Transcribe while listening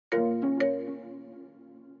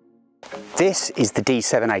This is the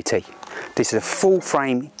D780. This is a full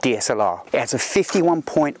frame DSLR. It has a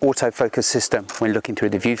 51-point autofocus system when looking through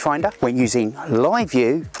the viewfinder. When using live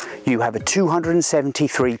view, you have a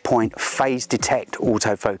 273-point phase detect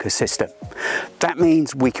autofocus system. That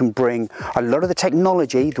means we can bring a lot of the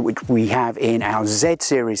technology that we have in our Z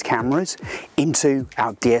series cameras into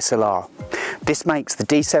our DSLR. This makes the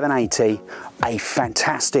D780 a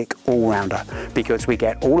fantastic all-rounder because we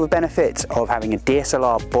get all the benefits of having a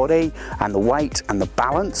DSLR body and the weight and the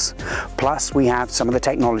balance, plus we have some of the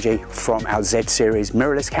technology from our Z series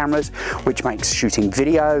mirrorless cameras, which makes shooting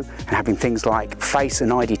video and having things like face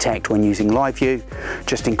and eye detect when using live view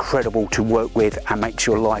just incredible to work with and makes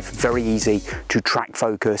your life very easy to track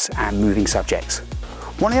focus and moving subjects.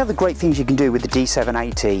 One of the other great things you can do with the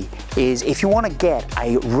D780 is if you want to get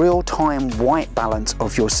a real-time white balance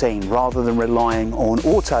of your scene rather than relying on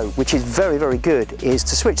auto, which is very, very good, is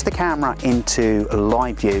to switch the camera into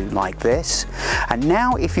live view like this. And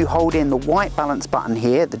now if you hold in the white balance button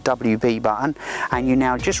here, the WB button, and you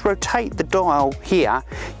now just rotate the dial here,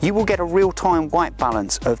 you will get a real-time white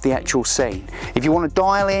balance of the actual scene. If you want to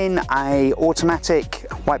dial in a automatic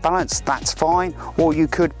white balance, that's fine, or you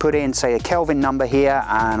could put in, say, a Kelvin number here,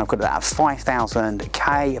 and I've got that at 5000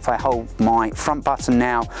 K. If I hold my front button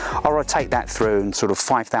now, I'll rotate that through, and sort of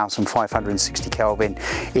 5560 Kelvin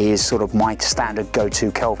is sort of my standard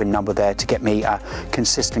go-to Kelvin number there to get me a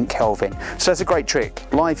consistent Kelvin. So that's a great trick.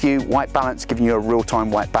 Live view, white balance, giving you a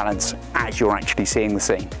real-time white balance as you're actually seeing the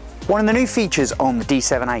scene. One of the new features on the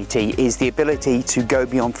D780 is the ability to go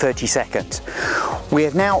beyond 30 seconds. We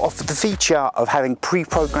have now offered the feature of having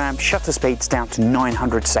pre-programmed shutter speeds down to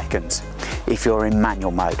 900 seconds if you're in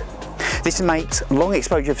manual mode. This makes long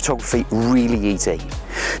exposure photography really easy.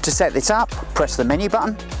 To set this up, press the menu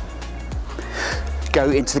button,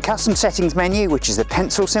 go into the custom settings menu, which is the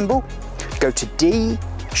pencil symbol, go to D,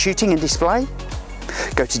 shooting and display,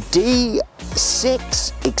 go to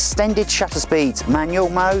D6, extended shutter speeds, manual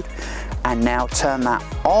mode, and now turn that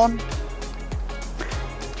on.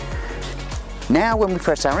 Now when we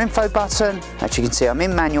press our info button, as you can see I'm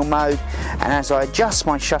in manual mode, and as I adjust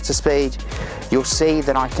my shutter speed, you'll see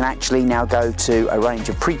that I can actually now go to a range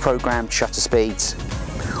of pre-programmed shutter speeds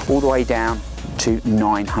all the way down to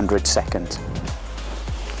 900 seconds.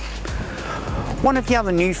 One of the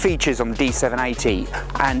other new features on the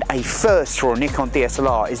D780, and a first for a Nikon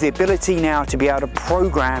DSLR, is the ability now to be able to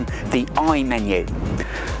program the eye menu.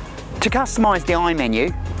 To customize the eye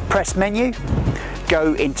menu, press menu,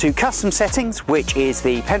 go into custom settings, which is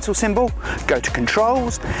the pencil symbol, go to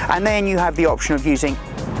controls, and then you have the option of using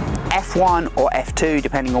F1 or F2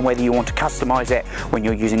 depending on whether you want to customize it when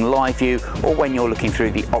you're using live view or when you're looking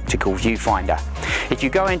through the optical viewfinder. If you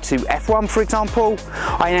go into F1 for example,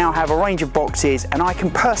 I now have a range of boxes and I can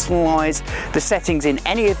personalize the settings in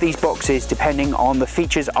any of these boxes depending on the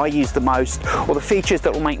features I use the most or the features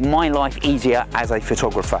that will make my life easier as a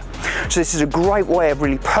photographer. So this is a great way of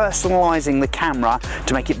really personalizing the camera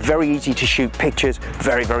to make it very easy to shoot pictures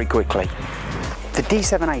very, very quickly. The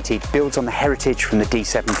D780 builds on the heritage from the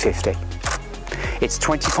D750. It's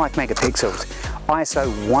 25 megapixels,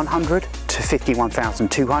 ISO 100 to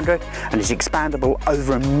 51200, and is expandable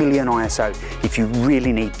over 1 million ISO if you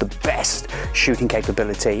really need the best shooting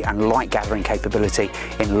capability and light gathering capability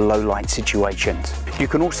in low light situations. You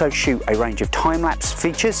can also shoot a range of time-lapse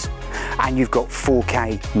features, and you've got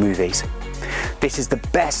 4K movies. This is the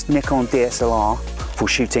best Nikon DSLR for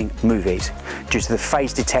shooting movies due to the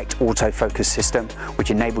phase detect autofocus system, which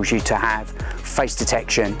enables you to have face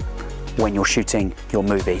detection when you're shooting your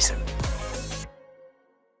movies.